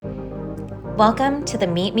Welcome to the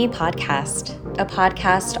Meet Me podcast, a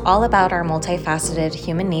podcast all about our multifaceted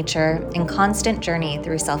human nature and constant journey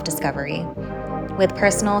through self-discovery, with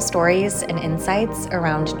personal stories and insights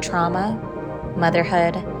around trauma,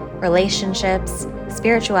 motherhood, relationships,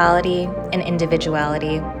 spirituality, and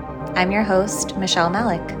individuality. I'm your host, Michelle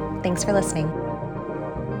Malik. Thanks for listening.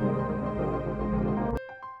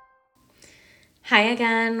 Hi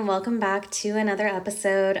again. Welcome back to another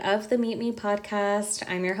episode of the Meet Me podcast.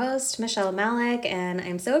 I'm your host, Michelle Malik, and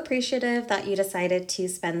I'm so appreciative that you decided to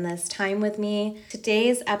spend this time with me.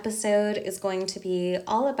 Today's episode is going to be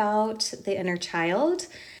all about the inner child.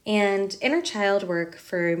 And inner child work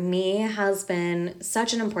for me has been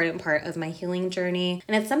such an important part of my healing journey.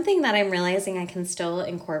 And it's something that I'm realizing I can still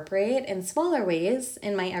incorporate in smaller ways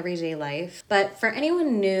in my everyday life. But for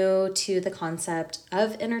anyone new to the concept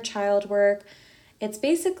of inner child work, it's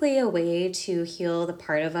basically a way to heal the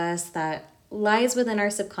part of us that lies within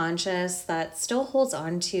our subconscious that still holds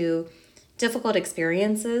on to difficult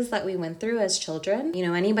experiences that we went through as children. You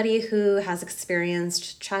know, anybody who has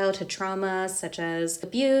experienced childhood trauma such as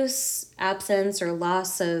abuse, absence or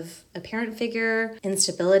loss of a parent figure,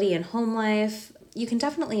 instability in home life, you can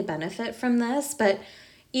definitely benefit from this, but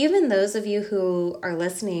even those of you who are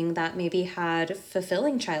listening that maybe had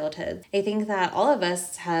fulfilling childhoods, I think that all of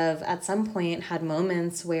us have at some point had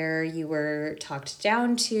moments where you were talked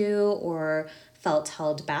down to or felt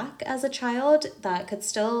held back as a child that could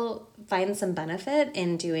still find some benefit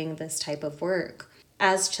in doing this type of work.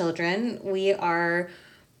 As children, we are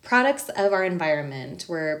products of our environment.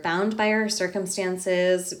 We're bound by our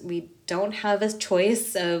circumstances. We don't have a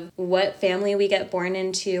choice of what family we get born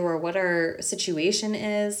into or what our situation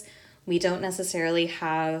is. We don't necessarily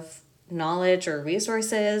have knowledge or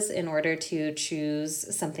resources in order to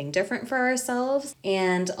choose something different for ourselves.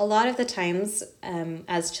 And a lot of the times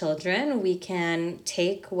as children, we can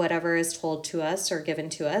take whatever is told to us or given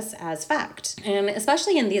to us as fact. And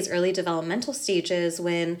especially in these early developmental stages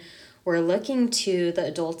when we're looking to the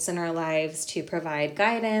adults in our lives to provide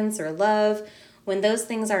guidance or love, when those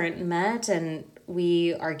things aren't met and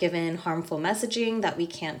we are given harmful messaging that we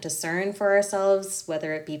can't discern for ourselves,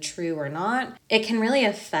 whether it be true or not, it can really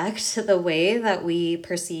affect the way that we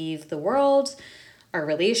perceive the world, our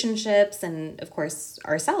relationships, and of course,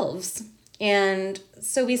 ourselves. And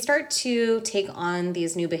so we start to take on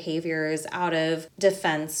these new behaviors out of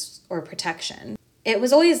defense or protection. It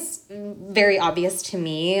was always very obvious to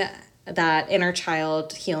me that inner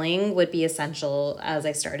child healing would be essential as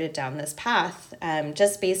I started down this path,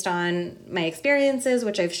 just based on my experiences,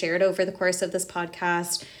 which I've shared over the course of this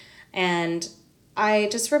podcast. And I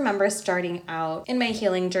just remember starting out in my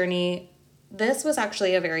healing journey, this was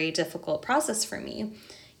actually a very difficult process for me.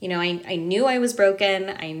 You know, I knew I was broken.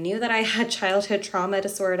 I knew that I had childhood trauma to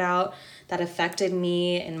sort out that affected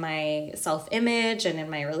me in my self-image and in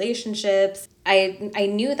my relationships. I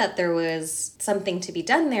knew that there was something to be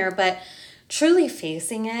done there, but truly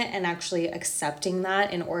facing it and actually accepting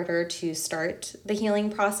that in order to start the healing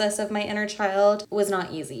process of my inner child was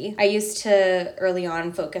not easy. I used to early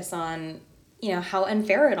on focus on, how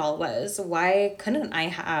unfair it all was. Why couldn't I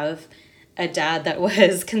have a dad that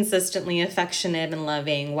was consistently affectionate and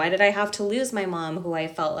loving? Why did I have to lose my mom, who I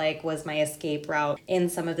felt like was my escape route in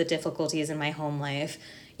some of the difficulties in my home life?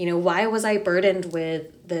 Why was I burdened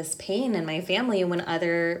with this pain in my family when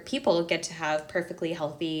other people get to have perfectly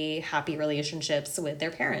healthy, happy relationships with their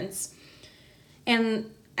parents? And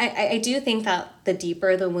I do think that the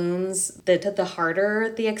deeper the wounds, the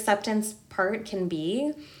harder the acceptance part can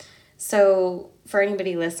be. So for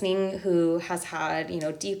anybody listening who has had,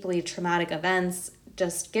 deeply traumatic events,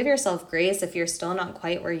 just give yourself grace if you're still not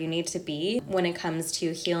quite where you need to be when it comes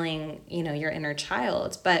to healing, your inner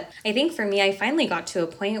child. But I think for me, I finally got to a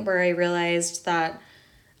point where I realized that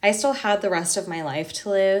I still had the rest of my life to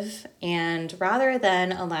live. And rather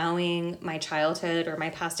than allowing my childhood or my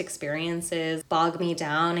past experiences bog me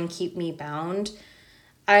down and keep me bound,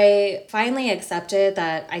 I finally accepted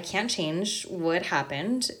that I can't change what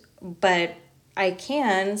happened, but I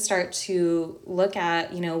can start to look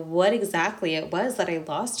at, what exactly it was that I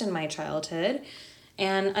lost in my childhood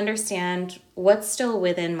and understand what's still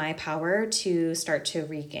within my power to start to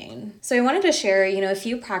regain. So I wanted to share, a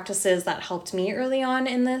few practices that helped me early on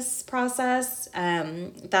in this process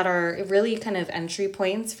that are really kind of entry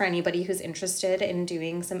points for anybody who's interested in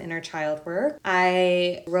doing some inner child work.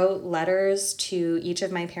 I wrote letters to each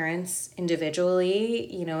of my parents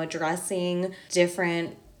individually, addressing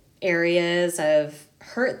different areas of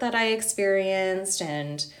hurt that I experienced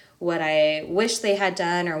and what I wish they had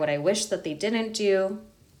done or what I wish that they didn't do.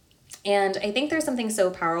 And I think there's something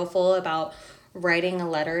so powerful about writing a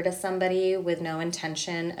letter to somebody with no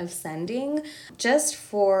intention of sending, just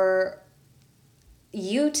for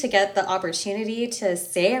you to get the opportunity to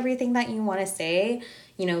say everything that you want to say,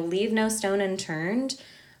 leave no stone unturned.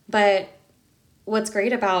 But what's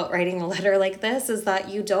great about writing a letter like this is that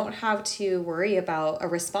you don't have to worry about a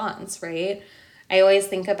response, right? I always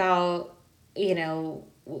think about,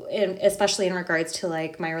 especially in regards to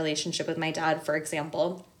like my relationship with my dad, for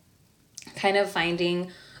example, kind of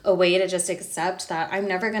finding a way to just accept that I'm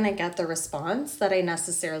never going to get the response that I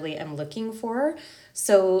necessarily am looking for.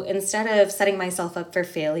 So instead of setting myself up for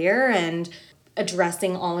failure and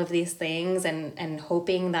addressing all of these things and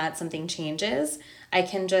hoping that something changes, I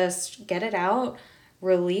can just get it out,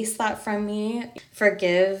 release that from me,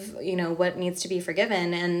 forgive, what needs to be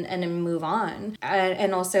forgiven, and move on.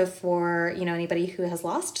 And also for, anybody who has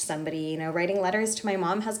lost somebody, writing letters to my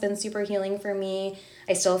mom has been super healing for me.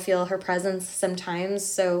 I still feel her presence sometimes.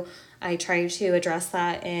 So I try to address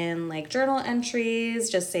that in like journal entries,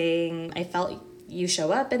 just saying I felt you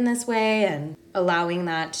show up in this way, and allowing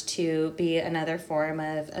that to be another form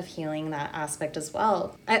of healing that aspect as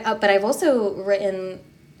well. But I've also written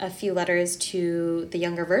a few letters to the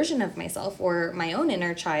younger version of myself, or my own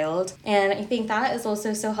inner child. And I think that is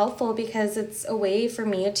also so helpful because it's a way for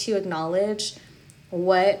me to acknowledge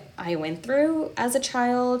what I went through as a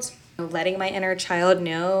child, letting my inner child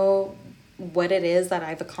know what it is that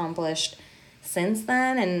I've accomplished since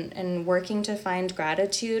then, and working to find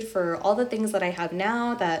gratitude for all the things that I have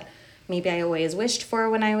now that maybe I always wished for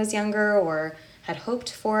when I was younger, or had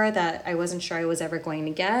hoped for that I wasn't sure I was ever going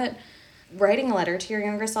to get. Writing a letter to your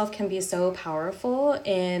younger self can be so powerful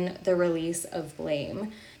in the release of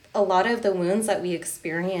blame. A lot of the wounds that we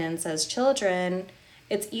experience as children,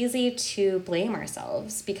 it's easy to blame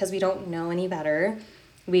ourselves because we don't know any better.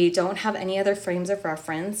 We don't have any other frames of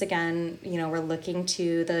reference. Again, we're looking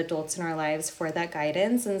to the adults in our lives for that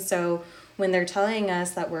guidance. And so when they're telling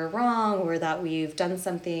us that we're wrong or that we've done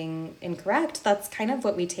something incorrect, that's kind of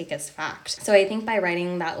what we take as fact. So I think by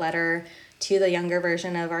writing that letter to the younger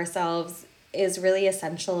version of ourselves is really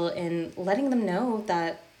essential in letting them know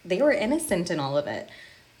that they were innocent in all of it.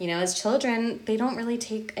 As children, they don't really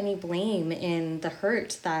take any blame in the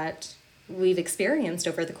hurt that we've experienced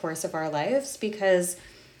over the course of our lives, because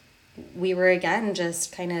we were, again,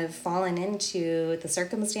 just kind of fallen into the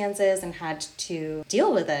circumstances and had to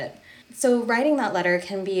deal with it. So writing that letter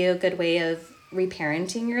can be a good way of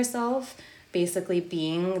reparenting yourself, basically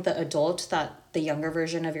being the adult that the younger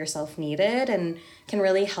version of yourself needed, and can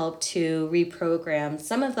really help to reprogram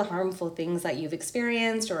some of the harmful things that you've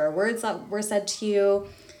experienced or words that were said to you.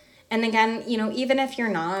 And again, even if you're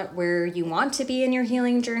not where you want to be in your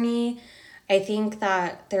healing journey, I think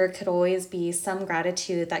that there could always be some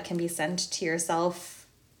gratitude that can be sent to yourself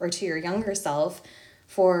or to your younger self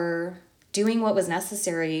for doing what was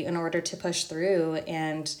necessary in order to push through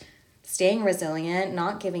and staying resilient,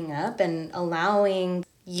 not giving up, and allowing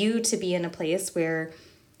you to be in a place where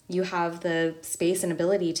you have the space and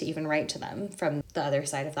ability to even write to them from the other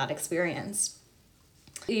side of that experience.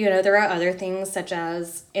 There are other things such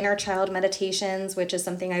as inner child meditations, which is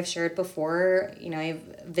something I've shared before. I've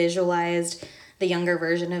visualized the younger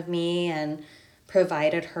version of me and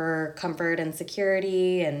provided her comfort and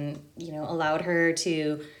security, and, allowed her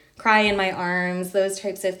to cry in my arms. Those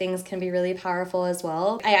types of things can be really powerful as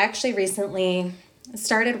well. I actually recently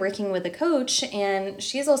started working with a coach, and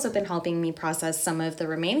she's also been helping me process some of the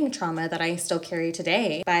remaining trauma that I still carry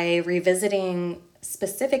today by revisiting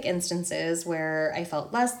specific instances where I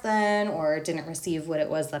felt less than or didn't receive what it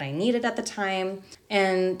was that I needed at the time.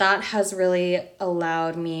 And that has really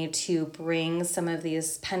allowed me to bring some of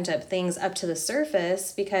these pent-up things up to the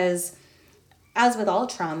surface, because as with all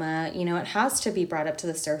trauma, it has to be brought up to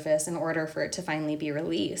the surface in order for it to finally be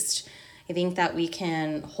released. I think that we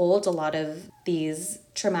can hold a lot of these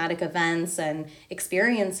traumatic events and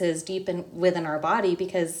experiences deep within our body,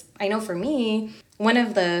 because I know for me, one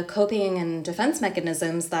of the coping and defense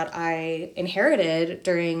mechanisms that I inherited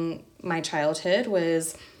during my childhood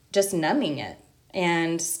was just numbing it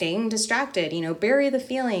and staying distracted, bury the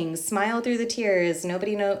feelings, smile through the tears.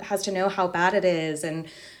 Nobody has to know how bad it is. And,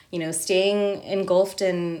 staying engulfed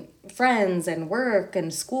in friends and work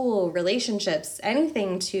and school, relationships,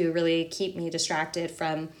 anything to really keep me distracted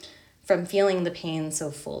from feeling the pain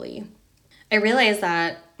so fully. I realize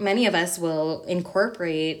that many of us will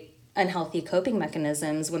incorporate unhealthy coping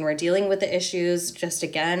mechanisms when we're dealing with the issues, just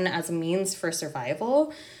again as a means for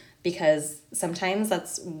survival, because sometimes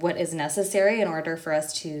that's what is necessary in order for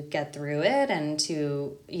us to get through it and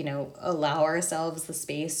to, allow ourselves the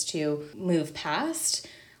space to move past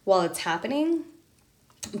while it's happening.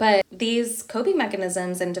 But these coping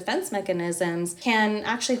mechanisms and defense mechanisms can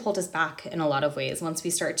actually hold us back in a lot of ways once we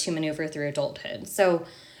start to maneuver through adulthood. So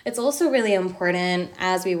it's also really important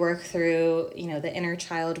as we work through, the inner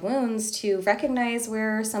child wounds to recognize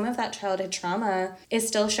where some of that childhood trauma is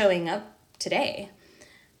still showing up today.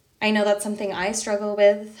 I know that's something I struggle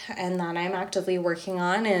with and that I'm actively working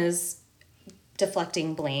on is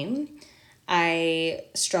deflecting blame. I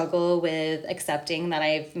struggle with accepting that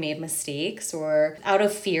I've made mistakes or out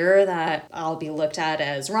of fear that I'll be looked at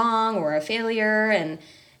as wrong or a failure. And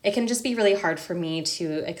it can just be really hard for me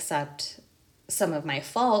to accept some of my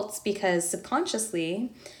faults because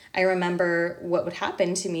subconsciously I remember what would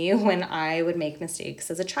happen to me when I would make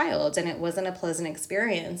mistakes as a child, and it wasn't a pleasant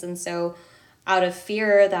experience. And so out of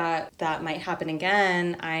fear that that might happen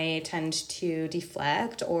again, I tend to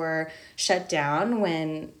deflect or shut down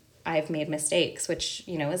when I've made mistakes, which,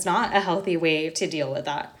 is not a healthy way to deal with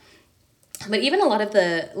that. But even a lot of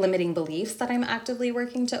the limiting beliefs that I'm actively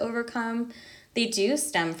working to overcome, they do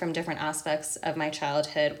stem from different aspects of my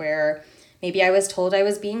childhood where maybe I was told I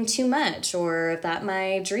was being too much or that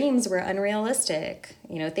my dreams were unrealistic.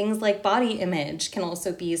 Things like body image can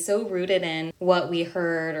also be so rooted in what we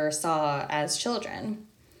heard or saw as children.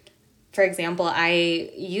 For example, I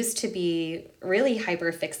used to be really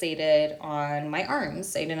hyper fixated on my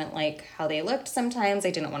arms. I didn't like how they looked sometimes.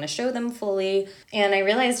 I didn't want to show them fully. And I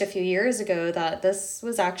realized a few years ago that this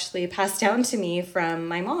was actually passed down to me from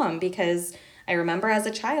my mom because I remember as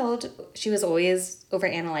a child, she was always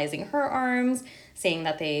overanalyzing her arms, saying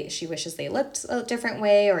that she wishes they looked a different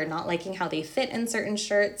way or not liking how they fit in certain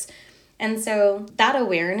shirts. And so that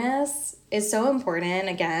awareness is so important,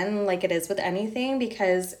 again, like it is with anything,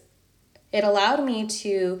 because it allowed me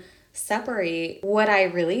to separate what I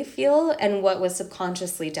really feel and what was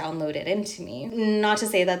subconsciously downloaded into me. Not to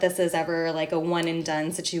say that this is ever like a one and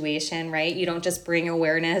done situation, right? You don't just bring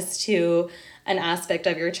awareness to an aspect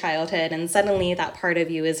of your childhood and suddenly that part of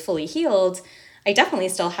you is fully healed. I definitely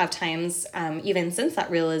still have times, even since that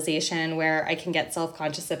realization, where I can get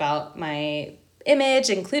self-conscious about my image,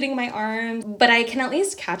 including my arms, but I can at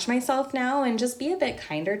least catch myself now and just be a bit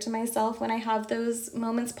kinder to myself when I have those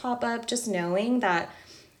moments pop up, just knowing that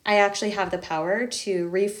I actually have the power to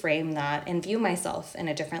reframe that and view myself in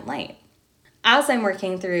a different light. As I'm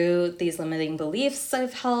working through these limiting beliefs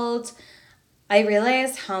I've held, I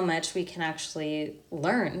realize how much we can actually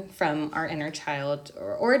learn from our inner child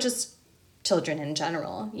or just children in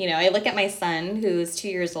general. I look at my son who's 2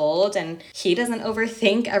 years old and he doesn't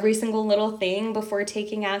overthink every single little thing before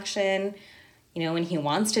taking action. When he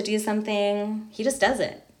wants to do something, he just does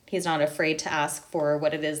it. He's not afraid to ask for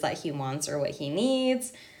what it is that he wants or what he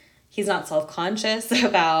needs. He's not self-conscious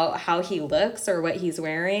about how he looks or what he's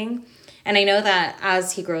wearing. And I know that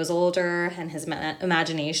as he grows older and his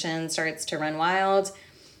imagination starts to run wild,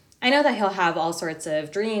 I know that he'll have all sorts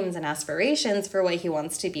of dreams and aspirations for what he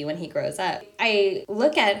wants to be when he grows up. I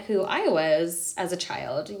look at who I was as a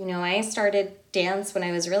child. I started dance when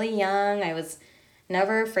I was really young. I was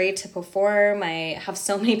never afraid to perform. I have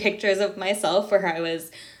so many pictures of myself where I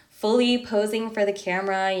was fully posing for the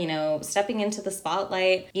camera, stepping into the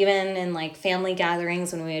spotlight. Even in like family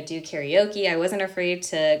gatherings when we would do karaoke, I wasn't afraid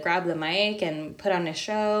to grab the mic and put on a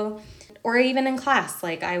show. Or even in class,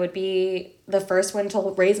 like I would be the first one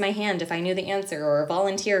to raise my hand if I knew the answer or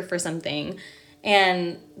volunteer for something.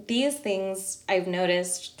 And these things I've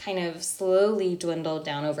noticed kind of slowly dwindled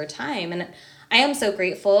down over time. And I am so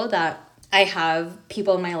grateful that I have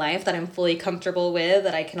people in my life that I'm fully comfortable with,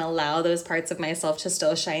 that I can allow those parts of myself to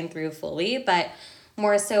still shine through fully. But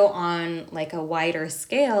more so on like a wider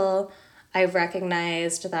scale, I've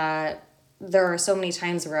recognized that there are so many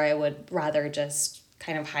times where I would rather just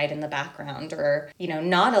kind of hide in the background or,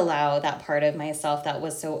 not allow that part of myself that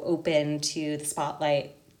was so open to the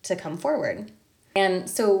spotlight to come forward. And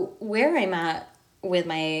so where I'm at with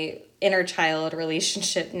my inner child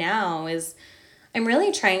relationship now is I'm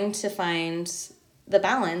really trying to find the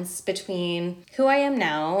balance between who I am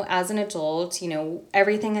now as an adult,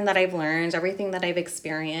 everything that I've learned, everything that I've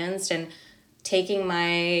experienced, and taking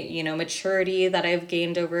my, maturity that I've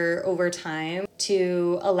gained over time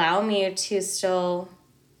to allow me to still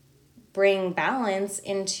bring balance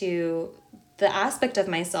into the aspect of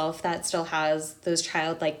myself that still has those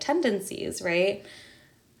childlike tendencies, right?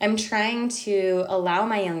 I'm trying to allow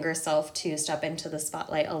my younger self to step into the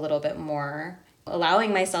spotlight a little bit more,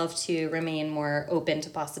 allowing myself to remain more open to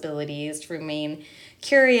possibilities, to remain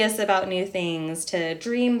curious about new things, to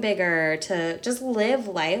dream bigger, to just live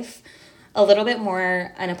life a little bit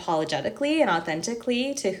more unapologetically and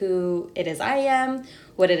authentically to who it is I am,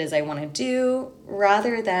 what it is I want to do,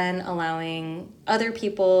 rather than allowing other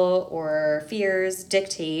people or fears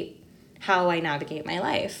dictate how I navigate my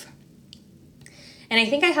life. And I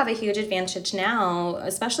think I have a huge advantage now,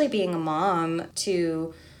 especially being a mom,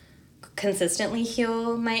 to consistently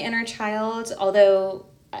heal my inner child. Although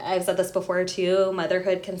I've said this before too,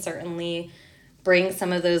 motherhood can certainly bring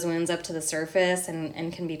some of those wounds up to the surface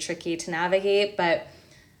and can be tricky to navigate. But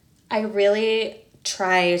I really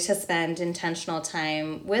try to spend intentional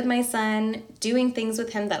time with my son, doing things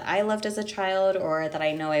with him that I loved as a child or that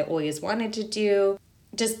I know I always wanted to do.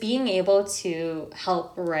 Just being able to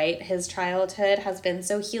help write his childhood has been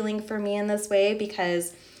so healing for me in this way,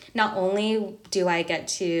 because not only do I get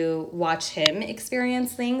to watch him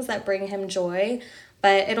experience things that bring him joy,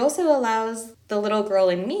 but it also allows the little girl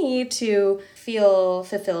in me to feel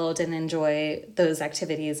fulfilled and enjoy those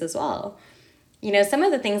activities as well. You know, some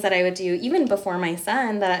of the things that I would do even before my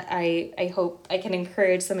son that I hope I can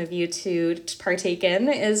encourage some of you to partake in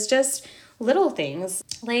is just little things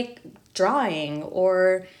like drawing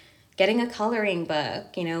or getting a coloring book,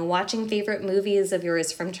 you know, watching favorite movies of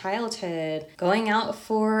yours from childhood, going out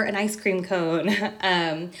for an ice cream cone,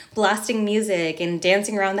 blasting music and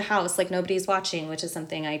dancing around the house like nobody's watching, which is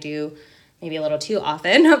something I do maybe a little too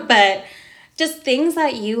often, but just things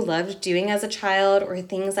that you loved doing as a child or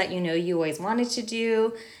things that you know you always wanted to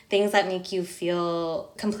do, things that make you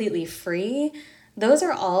feel completely free. Those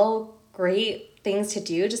are all great things to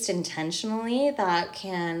do just intentionally that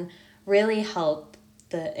can really help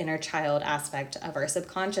the inner child aspect of our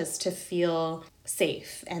subconscious to feel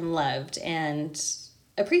safe and loved and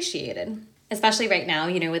appreciated. Especially right now,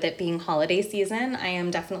 you know, with it being holiday season, I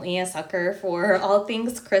am definitely a sucker for all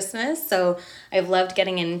things Christmas. So I've loved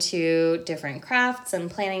getting into different crafts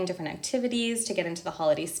and planning different activities to get into the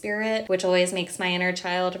holiday spirit, which always makes my inner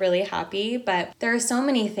child really happy. But there are so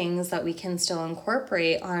many things that we can still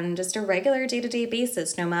incorporate on just a regular day-to-day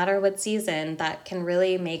basis, no matter what season, that can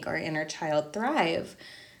really make our inner child thrive.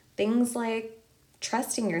 Things like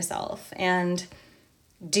trusting yourself and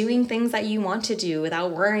doing things that you want to do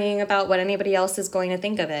without worrying about what anybody else is going to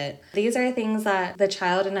think of it. These are things that the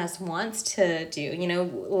child in us wants to do, you know,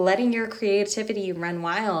 letting your creativity run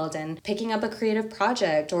wild and picking up a creative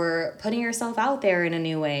project or putting yourself out there in a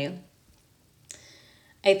new way.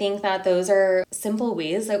 I think that those are simple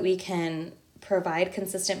ways that we can provide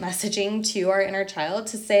consistent messaging to our inner child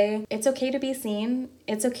to say, it's okay to be seen,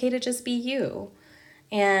 it's okay to just be you.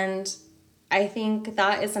 And I think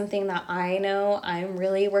that is something that I know I'm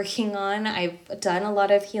really working on. I've done a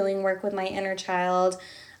lot of healing work with my inner child.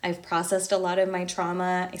 I've processed a lot of my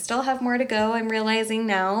trauma. I still have more to go. I'm realizing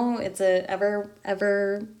now it's a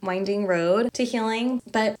ever winding road to healing,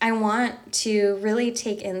 but I want to really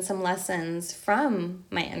take in some lessons from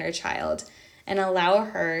my inner child and allow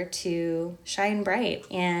her to shine bright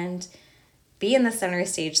and be in the center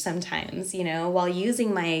stage sometimes, you know, while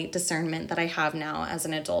using my discernment that I have now as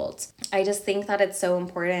an adult. I just think that it's so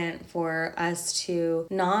important for us to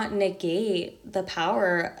not negate the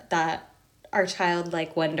power that our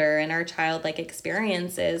childlike wonder and our childlike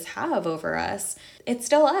experiences have over us. It's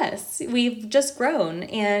still us. We've just grown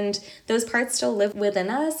and those parts still live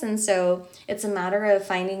within us. And so it's a matter of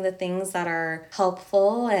finding the things that are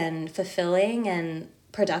helpful and fulfilling and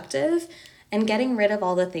productive and getting rid of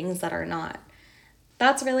all the things that are not.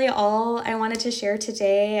 That's really all I wanted to share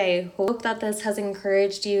today. I hope that this has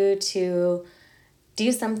encouraged you to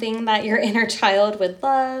do something that your inner child would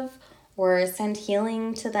love or send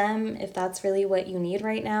healing to them if that's really what you need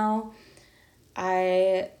right now.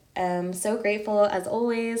 I am so grateful as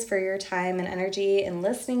always for your time and energy in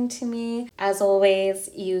listening to me. As always,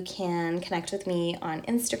 you can connect with me on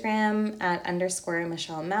Instagram at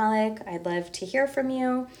 _Michelle Malik. I'd love to hear from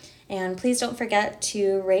you. And please don't forget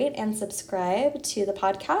to rate and subscribe to the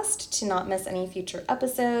podcast to not miss any future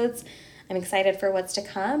episodes. I'm excited for what's to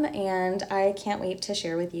come, and I can't wait to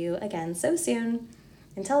share with you again so soon.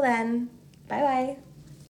 Until then, bye-bye.